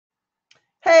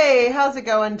Hey, how's it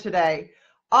going today?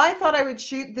 I thought I would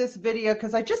shoot this video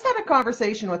because I just had a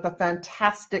conversation with a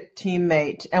fantastic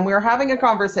teammate, and we were having a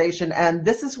conversation, and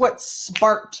this is what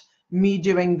sparked me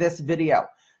doing this video.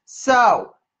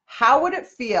 So, how would it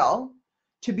feel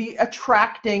to be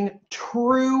attracting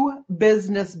true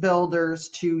business builders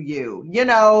to you? You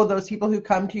know, those people who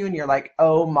come to you and you're like,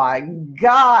 oh my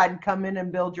God, come in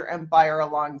and build your empire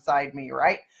alongside me,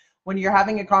 right? When you're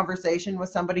having a conversation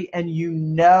with somebody and you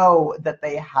know that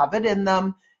they have it in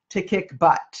them to kick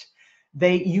butt.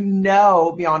 You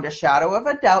know beyond a shadow of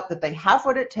a doubt that they have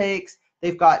what it takes.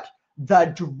 They've got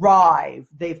the drive.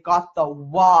 They've got the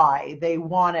why. They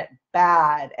want it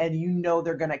bad, and you know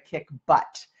they're going to kick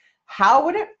butt. How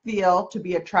would it feel to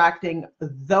be attracting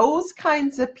those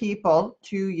kinds of people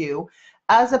to you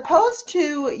as opposed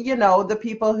to, you know, the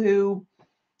people who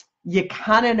you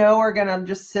kind of know are going to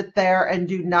just sit there and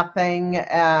do nothing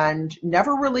and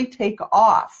never really take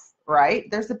off, right?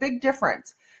 There's a big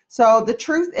difference. So the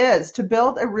truth is, to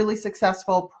build a really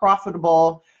successful,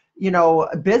 profitable,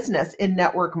 business in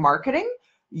network marketing,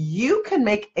 you can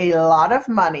make a lot of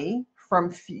money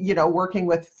from, working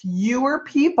with fewer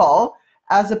people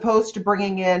as opposed to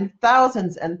bringing in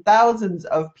thousands and thousands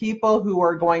of people who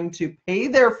are going to pay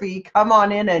their fee, come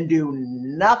on in and do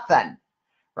nothing.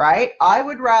 Right? I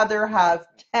would rather have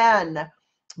 10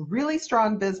 really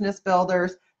strong business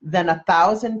builders than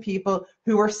 1,000 people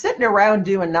who are sitting around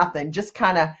doing nothing, just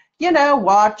kind of,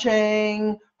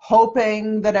 watching,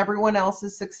 hoping that everyone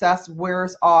else's success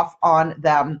wears off on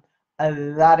them.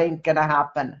 That ain't gonna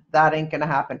happen. That ain't gonna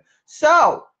happen.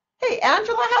 So, hey,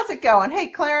 Angela, how's it going? Hey,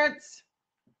 Clarence.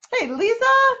 Hey, Lisa.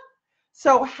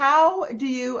 So how do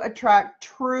you attract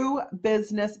true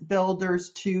business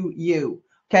builders to you?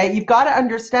 Okay, you've got to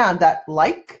understand that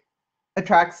like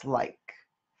attracts like.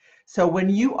 So when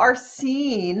you are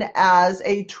seen as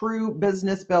a true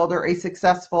business builder, a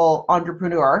successful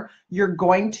entrepreneur, you're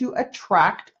going to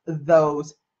attract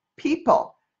those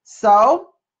people. So,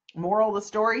 moral of the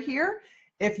story here,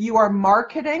 if you are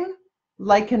marketing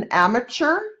like an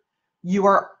amateur, you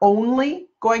are only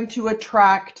going to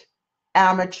attract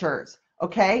amateurs.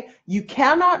 Okay, you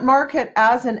cannot market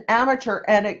as an amateur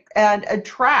and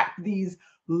attract these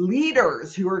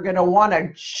leaders who are going to want to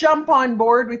jump on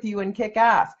board with you and kick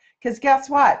ass. Because guess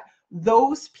what?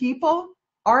 Those people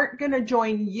aren't going to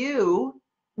join you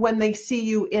when they see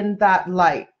you in that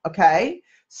light. Okay,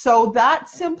 so that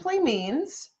simply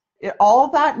means, all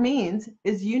that means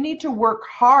is you need to work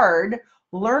hard,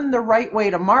 learn the right way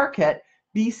to market,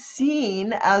 be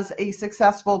seen as a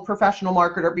successful professional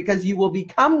marketer, because you will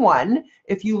become one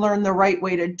if you learn the right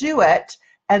way to do it.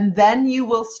 And then you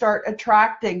will start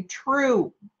attracting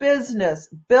true business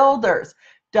builders.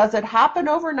 Does it happen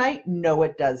overnight? No,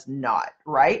 it does not,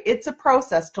 right? It's a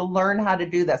process to learn how to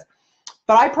do this.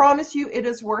 But I promise you, it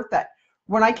is worth it.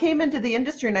 When I came into the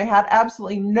industry and I had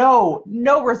absolutely no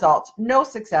results, no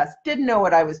success, didn't know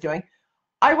what I was doing,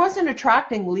 I wasn't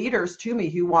attracting leaders to me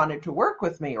who wanted to work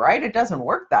with me, right? It doesn't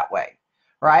work that way,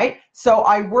 right? So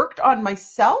I worked on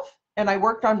myself, and I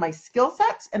worked on my skill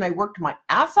sets, and I worked my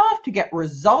ass off to get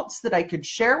results that I could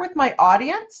share with my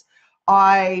audience.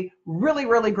 I really,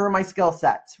 really grew my skill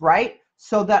sets, right?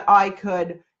 So that I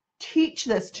could teach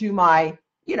this to my,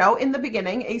 in the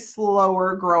beginning, a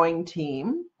slower growing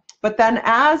team. But then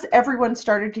as everyone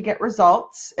started to get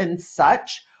results and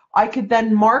such, I could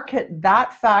then market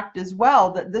that fact as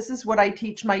well, that this is what I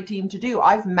teach my team to do.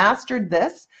 I've mastered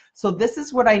this, so this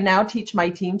is what I now teach my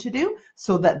team to do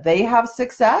so that they have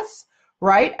success,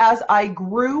 right? As I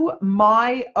grew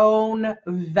my own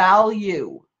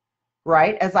value,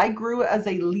 right? As I grew as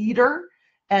a leader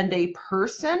and a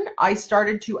person, I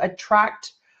started to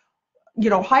attract,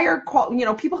 higher quality,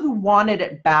 people who wanted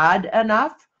it bad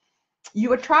enough.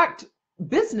 You attract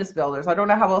business builders, I don't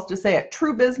know how else to say it,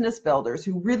 true business builders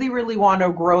who really, really want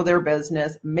to grow their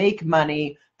business, make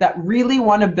money, that really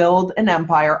want to build an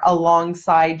empire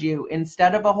alongside you,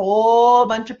 instead of a whole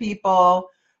bunch of people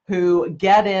who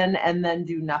get in and then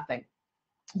do nothing.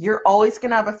 You're always going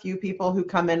to have a few people who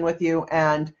come in with you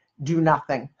and do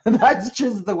nothing. That's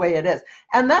just the way it is.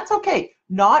 And that's okay.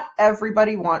 Not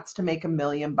everybody wants to make $1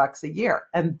 million a year,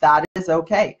 and that is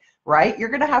okay. Right? You're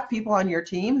going to have people on your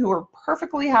team who are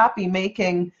perfectly happy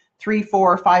making $300,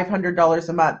 $400, $500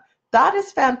 a month. That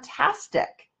is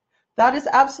fantastic. That is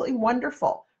absolutely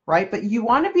wonderful, right? But you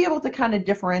want to be able to kind of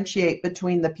differentiate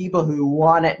between the people who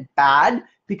want it bad,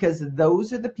 because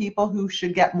those are the people who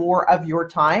should get more of your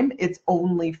time. It's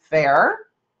only fair,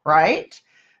 right?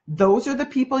 Those are the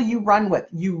people you run with.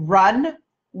 You run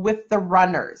with the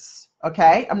runners,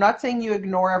 okay? I'm not saying you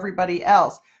ignore everybody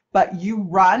else, but you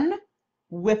run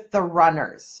with the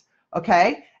runners.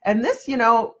 Okay. And this,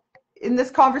 in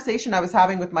this conversation I was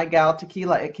having with my gal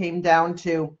Tequila, it came down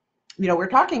to, we're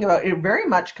talking about, it very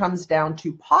much comes down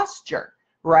to posture,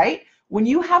 right? When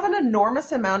you have an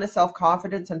enormous amount of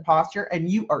self-confidence and posture, and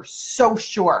you are so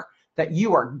sure that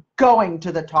you are going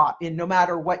to the top in no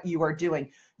matter what you are doing,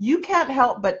 you can't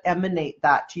help but emanate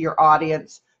that to your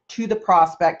audience, to the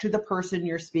prospect, to the person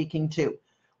you're speaking to.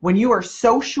 When you are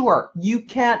so sure, you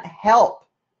can't help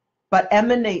but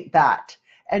emanate that.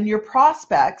 And your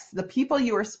prospects, the people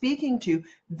you are speaking to,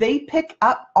 they pick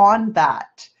up on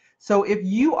that. So if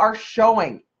you are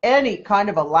showing any kind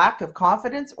of a lack of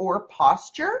confidence or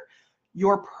posture,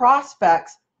 your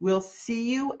prospects will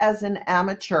see you as an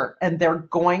amateur, and they're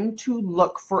going to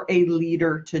look for a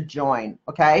leader to join.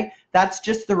 Okay? That's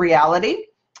just the reality.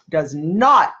 Does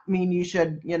not mean you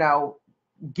should,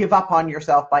 give up on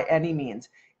yourself by any means.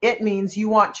 It means you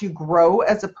want to grow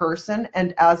as a person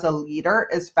and as a leader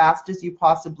as fast as you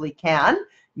possibly can. It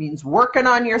means working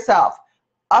on yourself,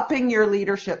 upping your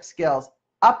leadership skills,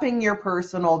 upping your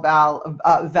personal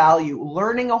value,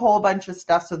 learning a whole bunch of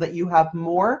stuff so that you have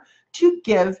more to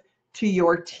give to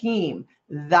your team.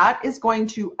 That is going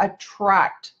to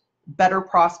attract better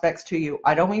prospects to you.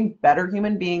 I don't mean better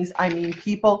human beings. I mean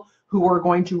people who are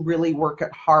going to really work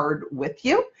it hard with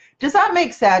you. Does that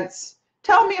make sense?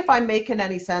 Tell me if I'm making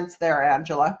any sense there,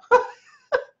 Angela.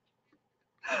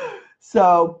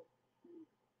 So,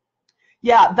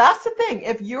 yeah, that's the thing.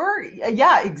 If you're,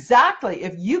 yeah, exactly.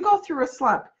 If you go through a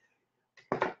slump,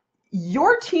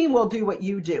 your team will do what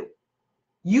you do.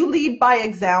 You lead by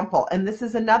example. And this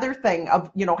is another thing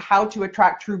of, how to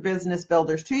attract true business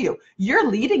builders to you. You're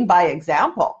leading by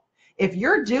example. If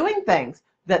you're doing things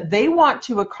that they want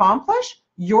to accomplish,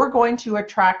 you're going to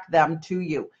attract them to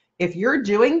you. If you're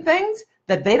doing things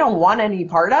that they don't want any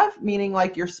part of, meaning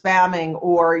like you're spamming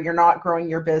or you're not growing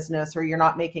your business or you're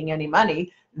not making any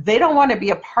money, they don't want to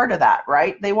be a part of that,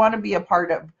 right? They want to be a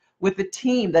part of with the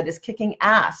team that is kicking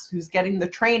ass, who's getting the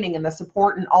training and the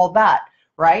support and all that,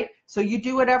 right? So you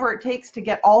do whatever it takes to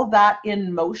get all that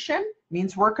in motion.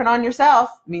 Means working on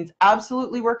yourself, means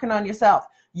absolutely working on yourself.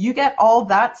 You get all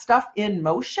that stuff in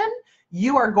motion,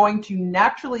 you are going to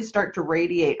naturally start to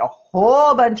radiate a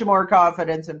whole bunch of more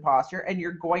confidence and posture, and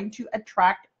you're going to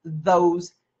attract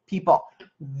those people.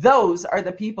 Those are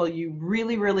the people you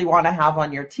really, really want to have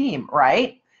on your team,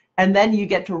 right? And then you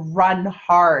get to run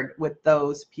hard with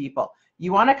those people.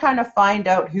 You want to kind of find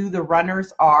out who the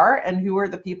runners are and who are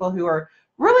the people who are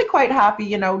really quite happy,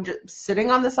 just sitting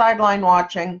on the sideline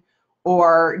watching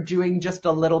or doing just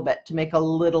a little bit to make a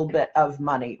little bit of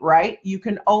money, right? You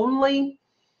can only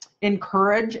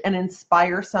encourage and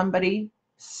inspire somebody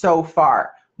so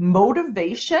far.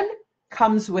 Motivation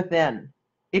comes within.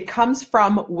 It comes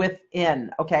from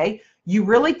within, okay? You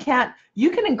really can't, you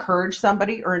can encourage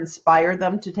somebody or inspire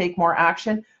them to take more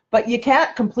action, but you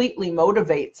can't completely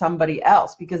motivate somebody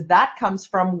else because that comes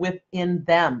from within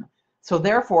them. So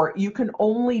therefore, you can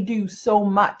only do so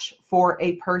much for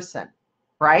a person,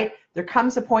 right? There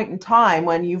comes a point in time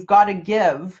when you've got to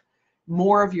give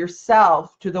more of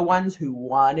yourself to the ones who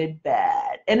want it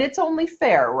bad. And it's only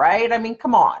fair, right? I mean,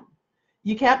 come on.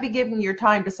 You can't be giving your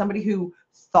time to somebody who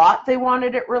thought they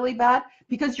wanted it really bad,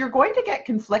 because you're going to get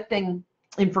conflicting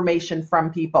information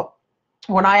from people.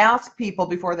 When I ask people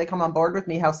before they come on board with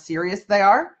me how serious they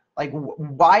are, like,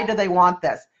 why do they want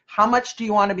this? How much do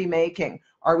you want to be making?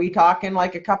 Are we talking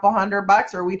like a couple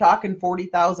 $100 or are we talking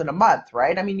 40,000 a month,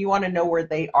 right? I mean, you want to know where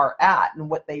they are at and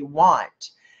what they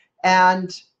want.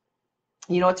 And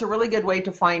it's a really good way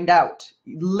to find out.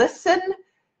 Listen,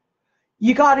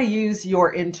 you got to use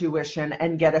your intuition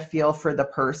and get a feel for the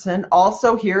person.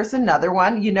 Also, here's another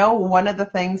one. One of the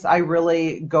things I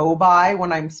really go by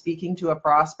when I'm speaking to a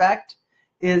prospect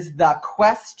is the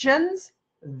questions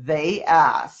they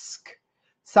ask.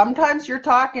 Sometimes you're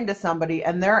talking to somebody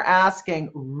and they're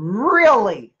asking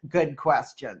really good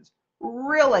questions,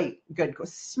 really good,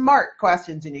 smart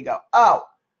questions, and you go, oh,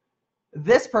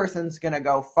 this person's going to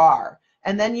go far.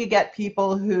 And then you get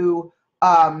people who,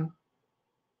 are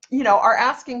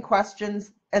asking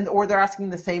questions or they're asking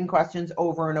the same questions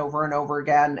over and over and over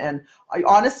again. And I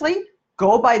honestly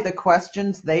go by the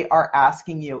questions they are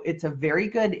asking you. It's a very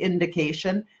good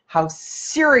indication how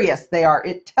serious they are.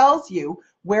 It tells you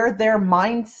where their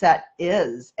mindset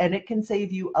is, and it can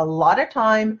save you a lot of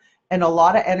time and a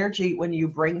lot of energy when you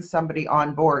bring somebody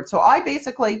on board. So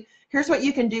here's what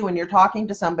you can do when you're talking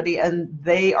to somebody and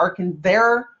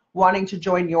they're wanting to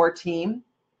join your team,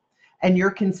 and you're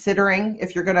considering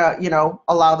if you're going to,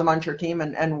 allow them on your team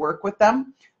and work with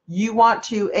them. You want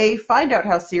to, find out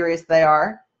how serious they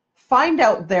are, find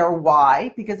out their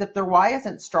why, because if their why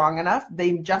isn't strong enough,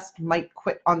 they just might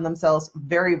quit on themselves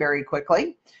very, very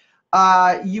quickly.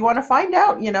 You want to find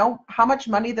out, how much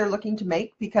money they're looking to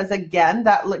make, because again,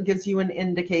 that gives you an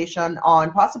indication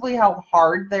on possibly how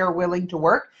hard they're willing to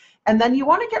work. And then you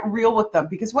want to get real with them,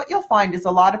 because what you'll find is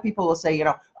a lot of people will say,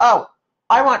 oh,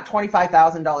 I want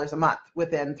 $25,000 a month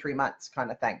within 3 months kind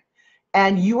of thing.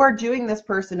 And you are doing this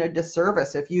person a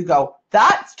disservice if you go,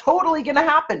 that's totally going to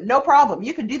happen. No problem.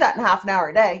 You can do that in half an hour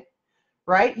a day,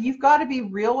 right? You've got to be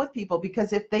real with people,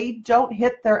 because if they don't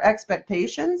hit their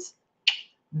expectations,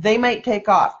 they might take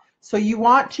off. So you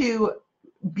want to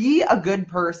be a good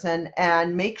person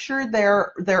and make sure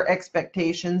their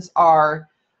expectations are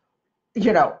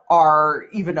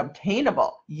even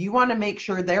obtainable. You want to make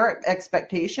sure their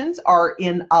expectations are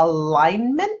in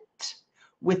alignment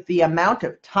with the amount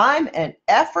of time and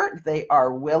effort they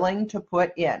are willing to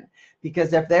put in.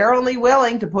 Because if they're only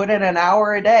willing to put in an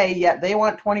hour a day, yet they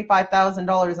want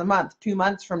 $25,000 a month, 2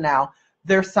 months from now,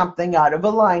 there's something out of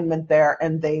alignment there,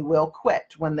 and they will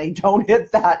quit when they don't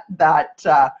hit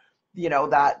the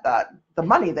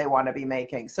money they want to be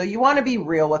making. So you want to be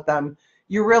real with them.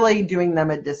 You're really doing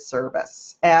them a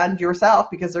disservice, and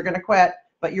yourself, because they're going to quit,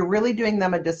 but you're really doing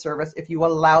them a disservice if you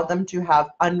allow them to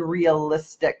have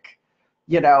unrealistic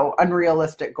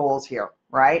goals here,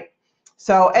 right?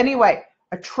 So anyway,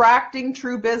 attracting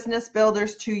true business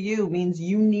builders to you means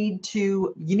you need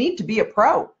to be a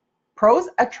pro. Pros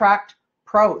attract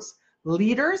pros.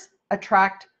 Leaders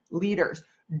attract leaders.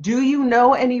 Do you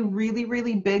know any really,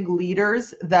 really big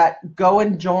leaders that go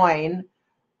and join,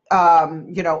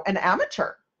 an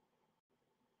amateur?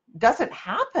 Doesn't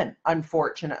happen,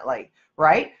 unfortunately,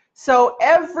 right? So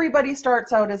everybody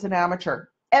starts out as an amateur.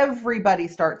 Everybody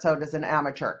starts out as an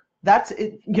amateur. That's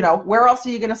it. Where else are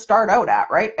you going to start out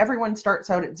at, right? Everyone starts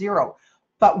out at zero.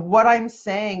 But what I'm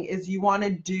saying is you want to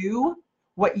do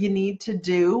what you need to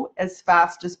do as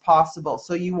fast as possible.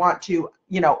 So you want to,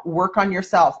 work on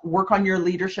yourself, work on your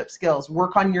leadership skills,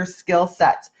 work on your skill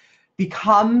sets,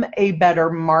 become a better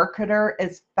marketer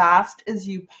as fast as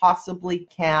you possibly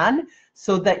can,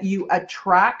 so that you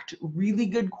attract really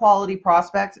good quality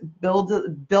prospects,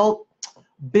 build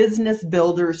business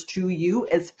builders to you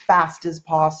as fast as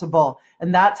possible.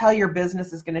 And that's how your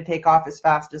business is going to take off as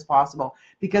fast as possible.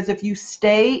 Because if you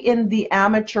stay in the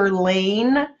amateur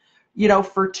lane,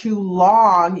 for too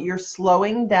long, you're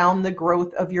slowing down the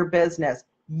growth of your business.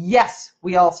 Yes,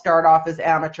 we all start off as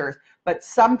amateurs, but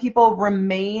some people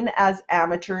remain as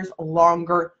amateurs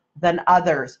longer than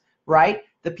others, right?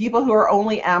 The people who are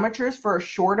only amateurs for a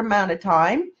short amount of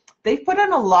time, they've put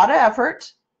in a lot of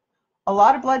effort, a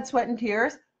lot of blood, sweat, and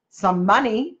tears, some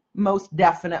money, most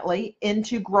definitely,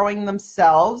 into growing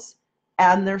themselves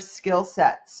and their skill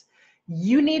sets.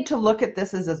 You need to look at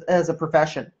this as a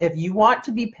profession. If you want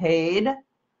to be paid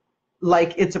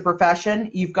like it's a profession,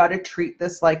 you've got to treat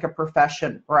this like a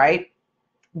profession, right?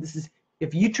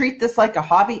 If you treat this like a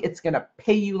hobby, it's going to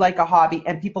pay you like a hobby,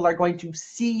 and people are going to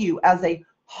see you as a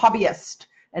hobbyist.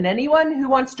 And anyone who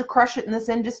wants to crush it in this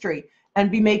industry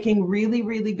and be making really,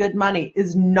 really good money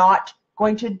is not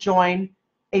going to join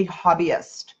a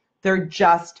hobbyist. They're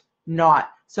just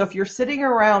not. So if you're sitting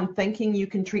around thinking you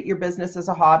can treat your business as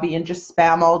a hobby and just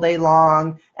spam all day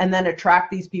long and then attract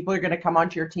these people who are going to come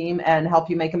onto your team and help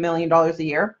you make $1 million a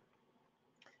year,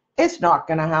 it's not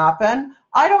going to happen.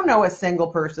 I don't know a single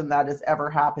person that has ever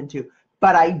happened to,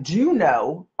 but I do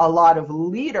know a lot of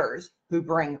leaders who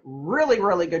bring really,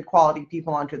 really good quality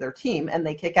people onto their team, and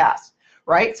they kick ass,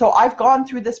 right? So I've gone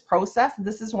through this process.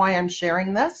 This is why I'm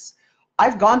sharing this.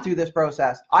 I've gone through this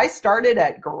process. I started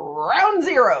at ground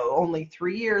zero only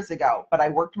 3 years ago, but I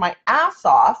worked my ass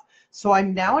off. So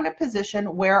I'm now in a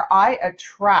position where I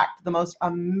attract the most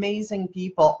amazing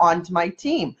people onto my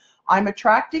team. I'm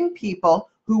attracting people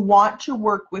who want to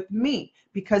work with me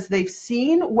because they've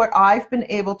seen what I've been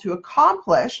able to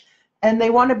accomplish, and they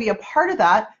want to be a part of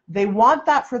that. They want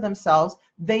that for themselves.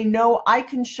 They know I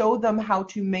can show them how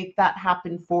to make that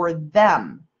happen for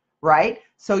them, right?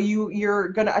 So you're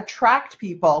going to attract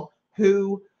people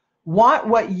who want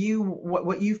what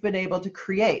you've been able to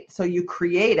create. So you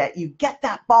create it, you get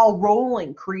that ball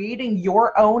rolling, creating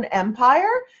your own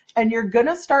empire, and you're going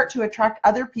to start to attract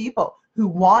other people who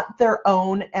want their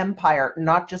own empire,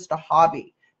 not just a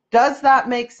hobby. Does that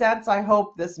make sense? I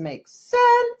hope this makes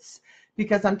sense,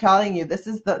 because I'm telling you,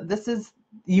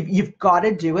 you've got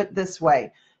to do it this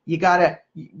way. You got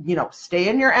to, stay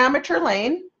in your amateur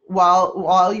lane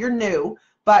while you're new,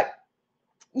 but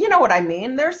you know what I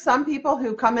mean. There's some people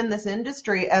who come in this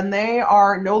industry and they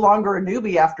are no longer a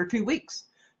newbie after 2 weeks.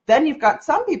 Then you've got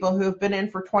some people who have been in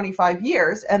for 25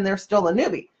 years and they're still a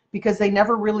newbie. because they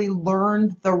never really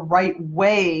learned the right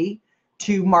way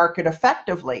to market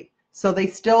effectively. So they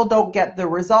still don't get the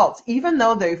results, even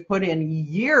though they've put in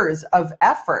years of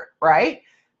effort, right?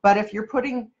 But if you're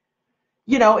putting,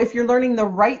 if you're learning the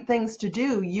right things to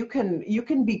do, you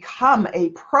can become a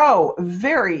pro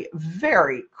very,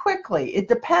 very quickly. It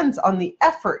depends on the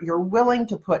effort you're willing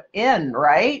to put in,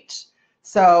 right?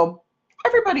 So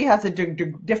everybody has a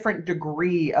different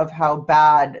degree of how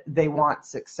bad they want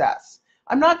success.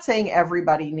 I'm not saying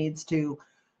everybody needs to,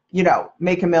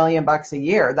 make $1 million a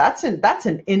year. That's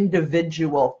an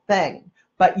individual thing.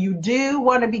 But you do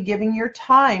want to be giving your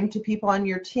time to people on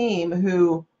your team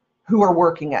who are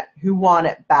working it, who want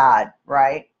it bad,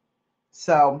 right?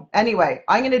 So anyway,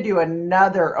 I'm going to do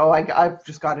another, I've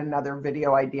just got another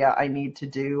video idea I need to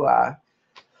do.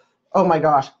 Oh my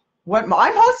gosh. I'm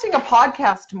hosting a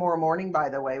podcast tomorrow morning, by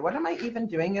the way. What am I even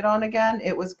doing it on again?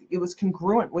 It was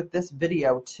congruent with this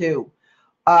video too.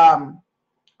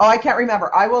 I can't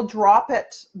remember. I will drop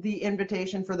the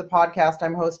invitation for the podcast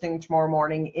I'm hosting tomorrow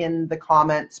morning in the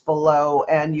comments below,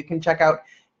 and you can check out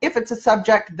if it's a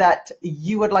subject that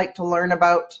you would like to learn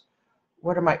about.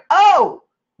 What I'm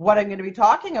going to be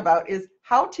talking about is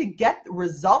how to get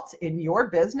results in your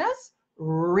business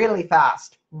really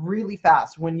fast, really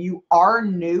fast. When you are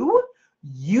new,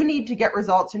 you need to get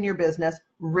results in your business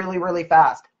really, really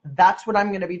fast. That's what I'm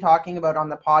going to be talking about on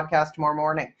the podcast tomorrow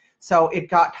morning. So it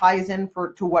ties in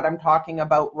to what I'm talking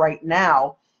about right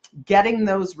now, getting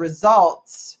those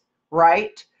results,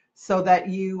 right? So that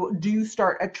you do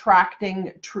start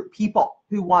attracting people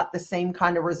who want the same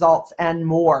kind of results and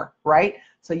more, right?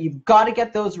 So you've got to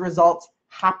get those results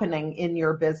happening in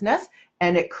your business,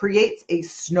 and it creates a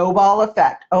snowball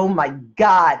effect. Oh my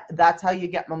God, that's how you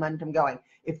get momentum going.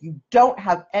 If you don't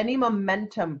have any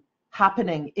momentum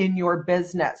happening in your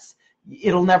business,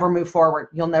 it'll never move forward.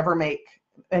 You'll never make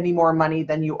any more money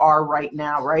than you are right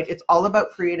now, right? It's all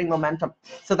about creating momentum.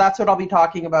 So that's what I'll be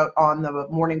talking about on the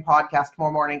morning podcast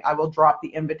tomorrow morning. I will drop the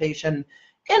invitation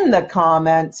in the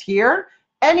comments here.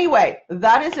 Anyway,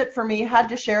 that is it for me. Had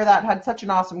to share that. Had such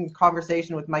an awesome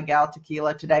conversation with my gal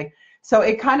Tequila today. So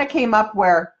it kind of came up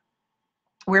where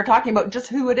we're talking about just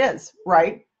who it is,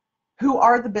 right? Who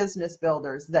are the business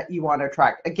builders that you want to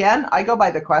attract? Again, I go by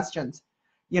the questions.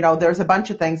 There's a bunch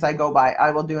of things I go by. I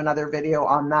will do another video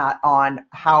on that, on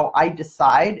how I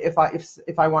decide if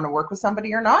I want to work with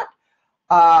somebody or not.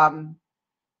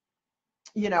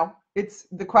 It's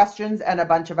the questions and a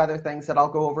bunch of other things that I'll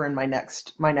go over in my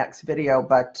next video.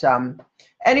 But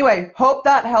anyway, hope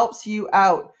that helps you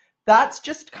out. That's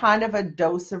just kind of a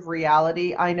dose of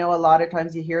reality. I know a lot of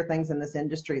times you hear things in this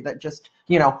industry that just,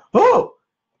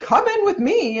 come in with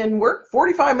me and work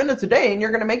 45 minutes a day and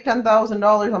you're going to make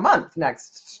 $10,000 a month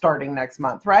starting next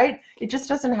month, right? It just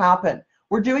doesn't happen.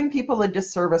 We're doing people a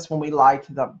disservice when we lie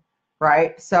to them,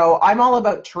 right? So I'm all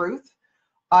about truth.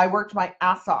 I worked my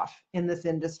ass off in this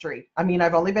industry. I mean,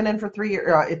 I've only been in for 3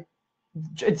 years.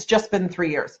 It's just been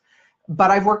 3 years, but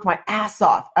I've worked my ass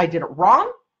off. I did it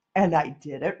wrong and I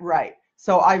did it right.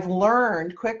 So I've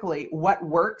learned quickly what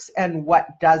works and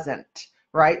what doesn't.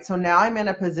 Right? So now I'm in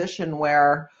a position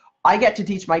where I get to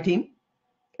teach my team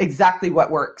exactly what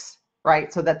works,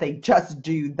 right? So that they just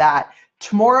do that.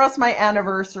 Tomorrow's my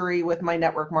anniversary with my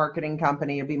network marketing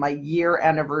company. It'll be my year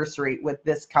anniversary with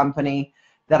this company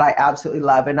that I absolutely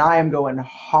love. And I am going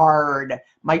hard.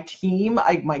 My team,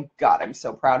 my God, I'm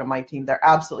so proud of my team. They're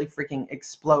absolutely freaking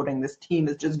exploding. This team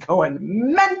is just going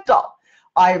mental.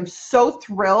 I am so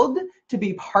thrilled to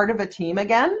be part of a team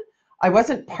again. I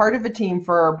wasn't part of a team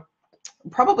for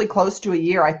probably close to a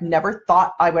year. I never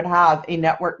thought I would have a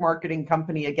network marketing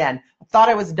company again. I thought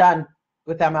I was done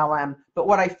with MLM, but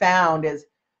what I found is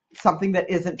something that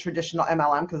isn't traditional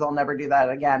MLM, because I'll never do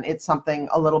that again. It's something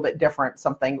a little bit different,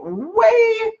 something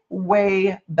way,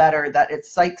 way better that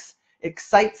excites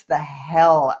the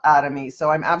hell out of me.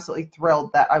 So I'm absolutely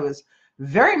thrilled that I was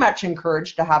very much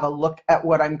encouraged to have a look at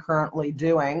what I'm currently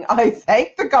doing. I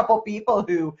thank the couple people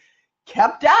who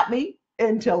kept at me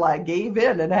until I gave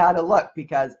in and had a look,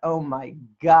 because oh my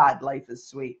God, life is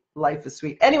sweet. Life is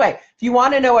sweet. Anyway, if you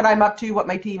want to know what I'm up to, what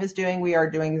my team is doing, we are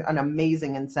doing an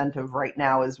amazing incentive right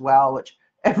now as well, which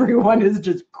everyone is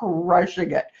just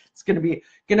crushing it. It's going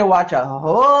to watch a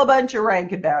whole bunch of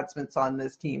rank advancements on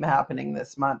this team happening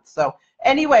this month. So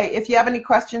anyway, if you have any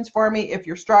questions for me, if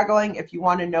you're struggling, if you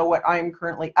want to know what I'm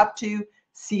currently up to,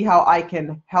 see how I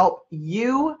can help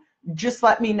you, just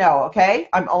let me know. Okay.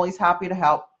 I'm always happy to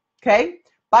help. Okay,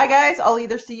 bye guys. I'll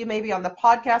either see you maybe on the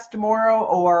podcast tomorrow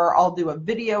or I'll do a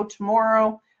video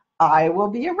tomorrow. I will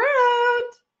be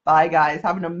around. Bye guys.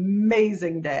 Have an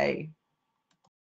amazing day.